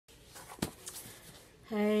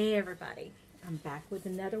Hey everybody, I'm back with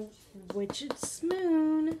another Witch's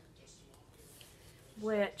Moon,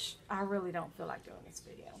 which I really don't feel like doing this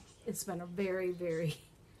video. It's been a very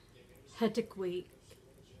hectic week,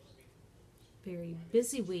 very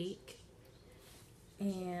busy week,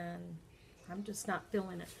 and I'm just not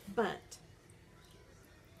feeling it, but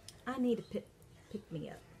I need to pick me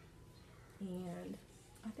up, and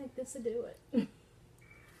I think this will do it.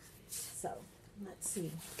 So, let's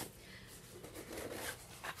see.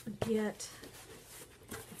 It's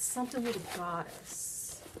something with a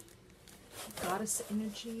goddess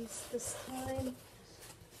energies this time.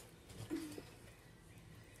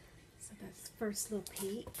 So that's the first little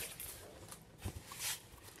peek.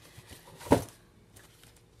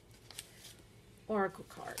 Oracle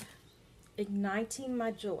card. Igniting my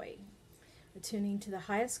joy, attuning to the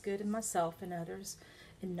highest good in myself and others,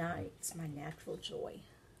 ignites my natural joy.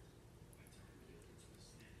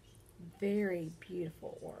 Very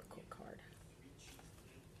beautiful oracle card.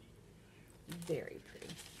 Very pretty.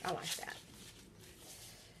 I like that.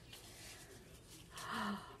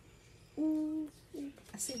 Ooh,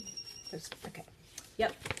 I see. Okay.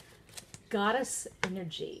 Yep. Goddess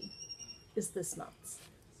energy is this month.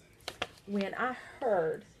 When I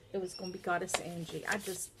heard it was going to be goddess energy, I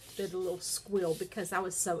just did a little squeal because I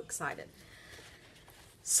was so excited.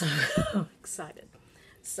 So excited.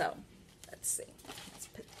 So, let's see. Let's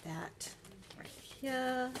put that right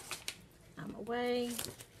here. I'm away.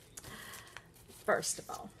 First of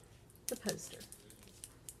all, the poster.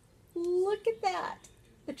 Look at that.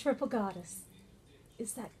 The triple goddess.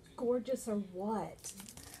 Is that gorgeous or what?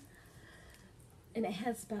 And it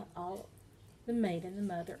has about all the maiden, the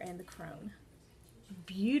mother, and the crone.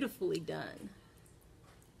 Beautifully done.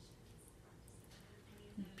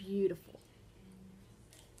 Beautiful.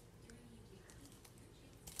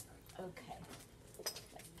 Okay. Let's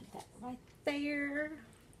put that right there.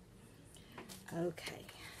 Okay.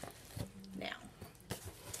 Now,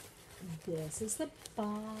 this is the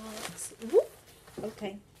box. Whoop.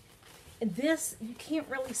 Okay. And this, you can't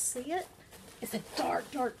really see it. It's a dark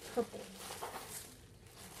purple.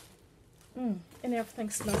 And everything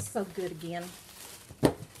smells so good again.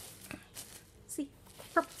 See?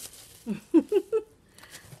 Purple.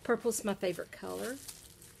 Purple's my favorite color.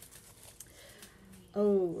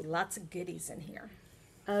 Oh, lots of goodies in here.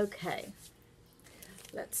 Okay.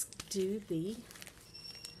 Let's do the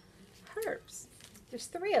herbs. There's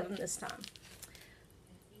 3 of them this time.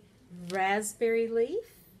 Raspberry leaf.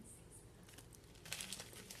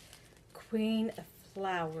 Queen of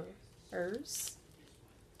flowers.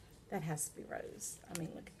 That has to be rose. I mean,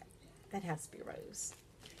 look at that. That has to be rose.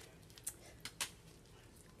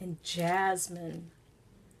 And jasmine.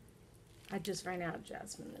 I just ran out of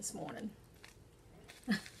jasmine this morning.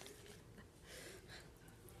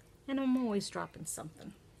 And I'm always dropping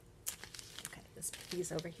something. Okay, let's put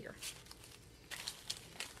these over here.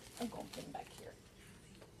 I'm going to put them back here.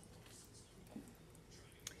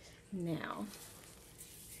 Now,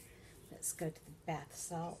 let's go to the bath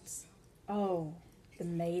salts. Oh, the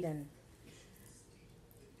maiden.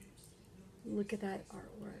 Look at that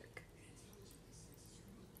artwork.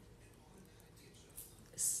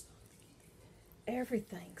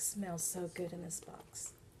 Everything smells so good in this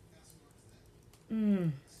box.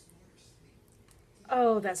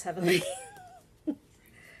 Oh, that's heavenly.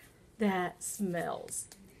 That smells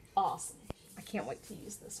awesome. I can't wait to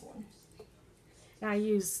use this one. Now, I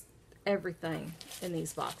use everything in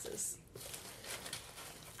these boxes.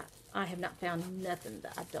 I have not found nothing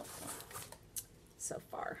that I don't want so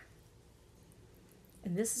far.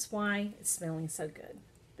 And this is why it's smelling so good.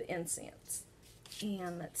 The incense.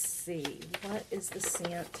 And let's see, what is the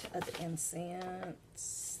scent of the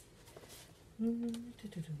incense? I'm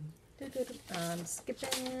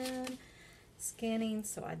scanning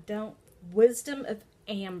so I don't. Wisdom of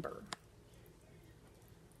amber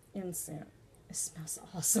incense. It smells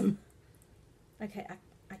awesome. Okay,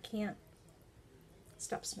 I can't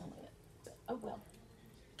stop smelling it. But, oh well.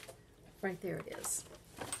 Right there it is.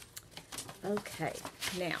 Okay,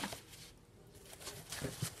 now.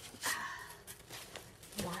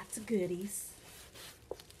 Lots of goodies.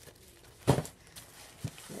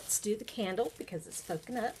 Let's do the candle because it's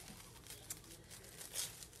soaking up.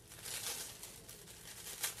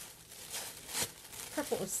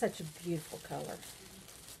 Purple is such a beautiful color.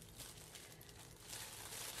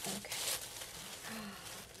 Okay.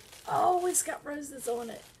 Oh, it's got roses on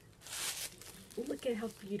it. Look at how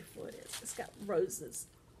beautiful it is. It's got roses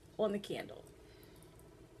on the candle.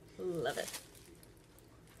 Love it.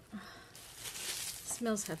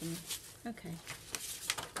 Smells heavenly. Okay.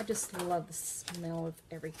 I just love the smell of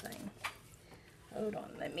everything. Hold on,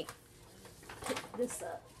 let me put this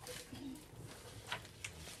up.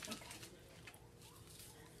 Okay.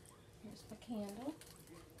 Here's my candle.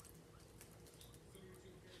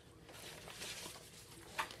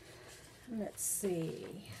 Let's see.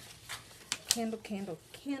 Candle, candle,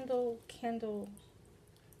 candle, candle.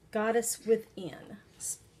 Goddess within.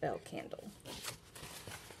 Spell candle.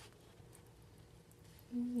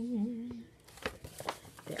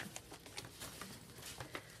 There.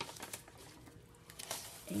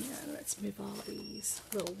 And let's move all these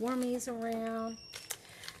little wormies around.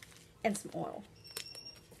 And some oil.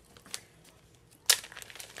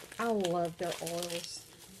 I love their oils.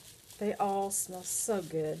 They all smell so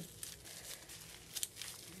good.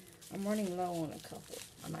 I'm running low on a couple.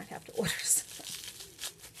 I might have to order some.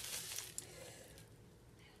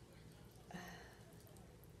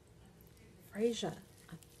 Frisia,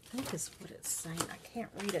 I think is what it's saying. I can't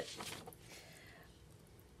read it.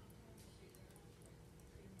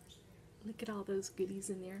 Look at all those goodies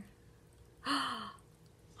in there.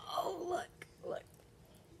 Oh, look, look.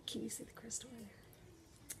 Can you see the crystal in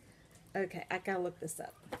there? Okay, I gotta look this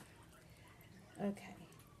up. Okay.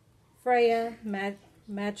 Freya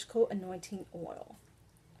Magical Anointing Oil.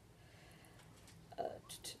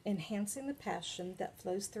 Enhancing the passion that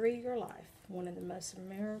flows through your life. One of the most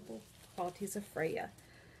memorable qualities of Freya,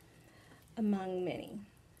 among many.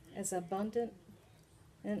 As abundant,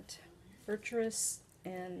 virtuous,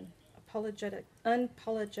 and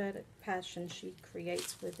unapologetic passion she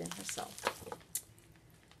creates within herself.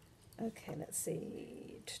 Okay, let's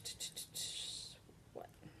see. What?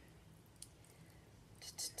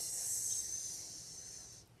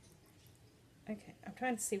 Okay, I'm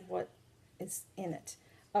trying to see what is in it.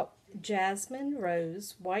 Oh, jasmine,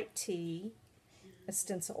 rose, white tea,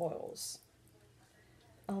 essential oils,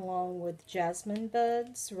 along with jasmine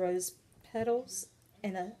buds, rose petals,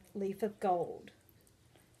 and a leaf of gold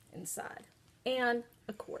inside, and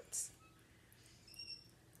a quartz.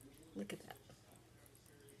 Look at that.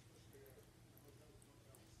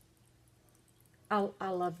 I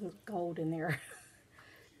love the gold in there.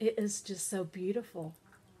 It is just so beautiful.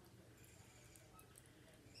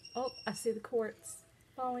 Oh, I see the quartz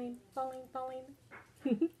falling, falling, falling.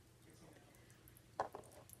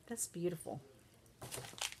 That's beautiful.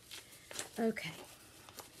 Okay,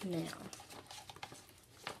 now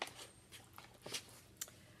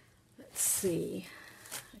let's see.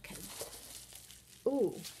 Okay.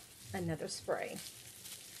 Ooh, another spray.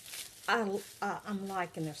 I'm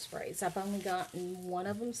liking their sprays. I've only gotten one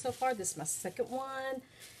of them so far. This is my second one,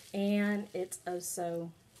 and it's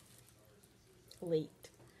also leaked.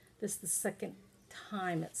 This is the second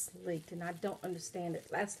time it's leaked, and I don't understand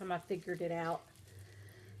it. Last time I figured it out.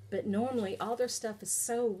 But normally all their stuff is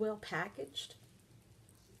so well packaged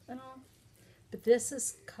and all. But this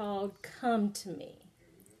is called Come to Me,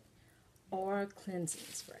 Aura Cleansing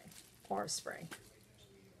Spray, Aura Spray.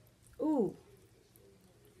 Ooh.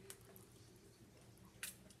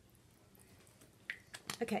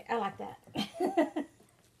 Okay, I like that.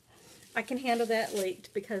 I can handle that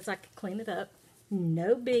leaked because I can clean it up.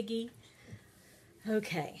 No biggie.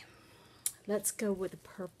 Okay, let's go with the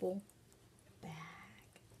purple bag.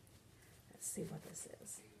 Let's see what this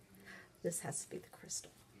is. This has to be the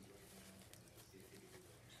crystal.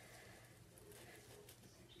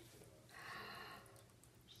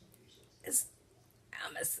 It's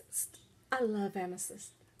amethyst. I love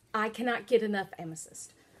amethyst. I cannot get enough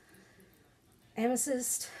amethyst.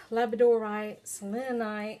 Amethyst, labradorite,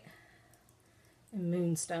 selenite, and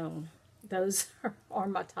moonstone. Those are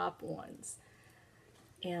my top ones.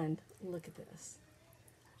 And look at this.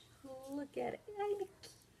 Look at it. Ain't it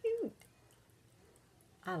cute?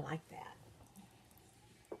 I like that.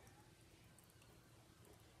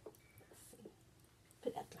 Let's see.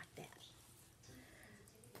 Put that like that.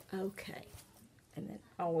 Okay. And then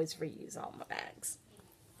always reuse all my bags.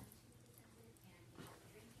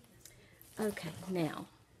 Okay, now,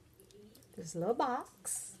 there's a little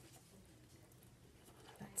box.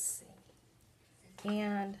 Let's see.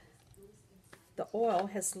 And the oil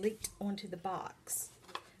has leaked onto the box.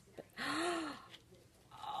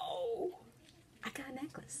 Oh, I got a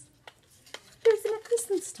necklace. There's a necklace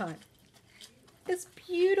this time. It's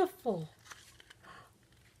beautiful.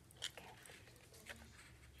 Okay.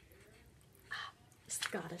 It's the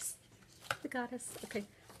goddess. The goddess. Okay,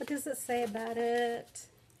 what does it say about it?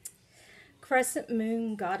 Crescent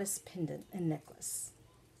Moon Goddess Pendant and Necklace.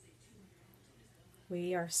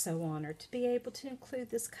 We are so honored to be able to include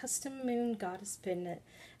this custom Moon Goddess Pendant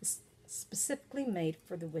specifically made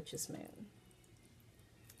for the Witch's Moon.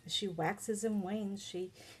 As she waxes and wanes,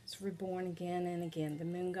 she is reborn again and again. The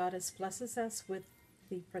Moon Goddess blesses us with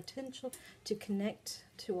the potential to connect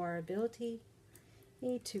to our ability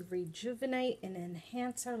need to rejuvenate and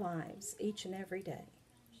enhance our lives each and every day.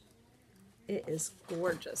 It is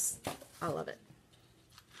gorgeous. I love it.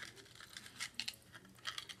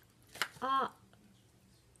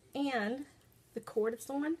 And the cord it's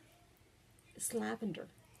on is lavender,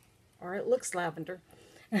 or it looks lavender.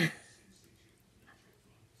 But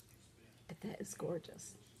that is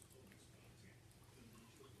gorgeous.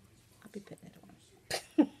 I'll be putting it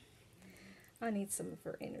on. I need some of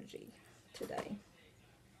her energy today.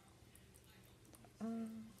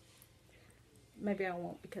 Maybe I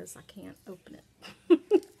won't because I can't open it.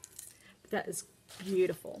 But that is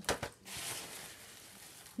beautiful.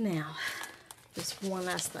 Now, just one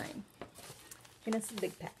last thing. And it's a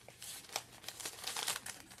big pack.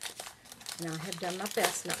 Now, I have done my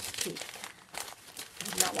best not to peek. I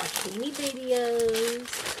have not watched any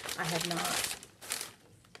videos. I have not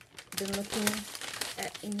been looking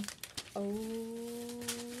at any. Oh.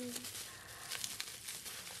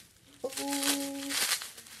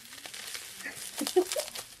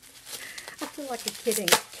 I feel like a kid in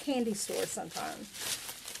a candy store sometimes.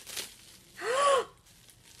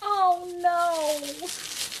 Oh no!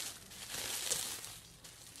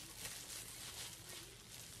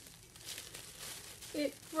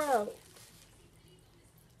 It broke.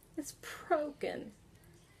 It's broken.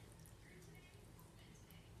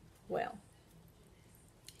 Well,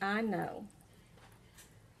 I know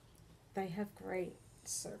they have great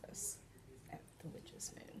service at the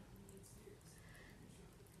Witch's Moon.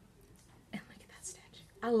 And look at that statue.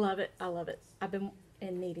 I love it. I love it. I've been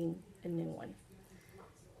needing a new one.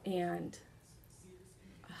 And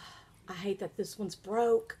I hate that this one's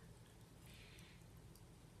broke.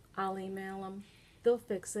 I'll email them. They'll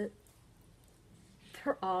fix it.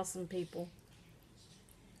 They're awesome people.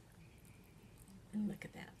 And look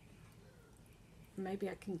at that. Maybe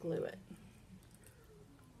I can glue it.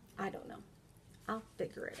 I don't know. I'll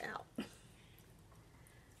figure it out.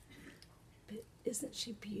 But isn't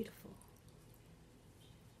she beautiful?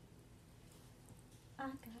 I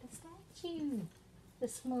got a statue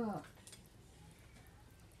this month.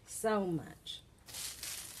 So much.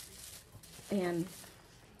 And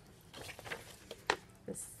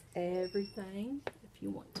this is everything. If you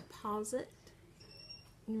want to pause it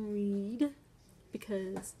and read,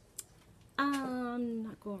 because I'm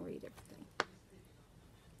not going to read everything.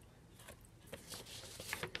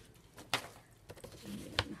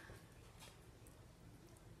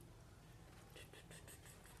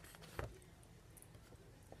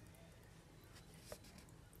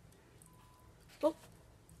 Oh,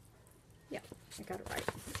 yeah, I got it right.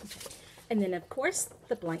 Okay. And then, of course,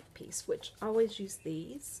 the blank piece, which I always use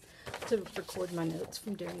these to record my notes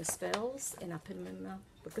from doing the spells, and I put them in my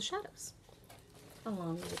Book of Shadows,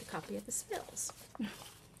 along with a copy of the spells.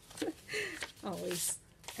 I always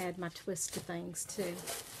add my twist to things, too.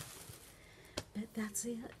 But that's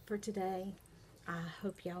it for today. I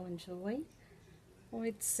hope y'all enjoyed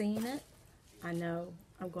seeing it. I know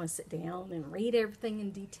I'm going to sit down and read everything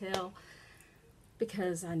in detail,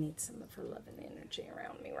 because I need some of her love and energy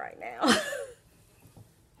around me right now.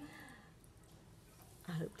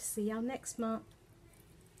 I hope to see y'all next month.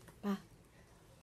 Bye.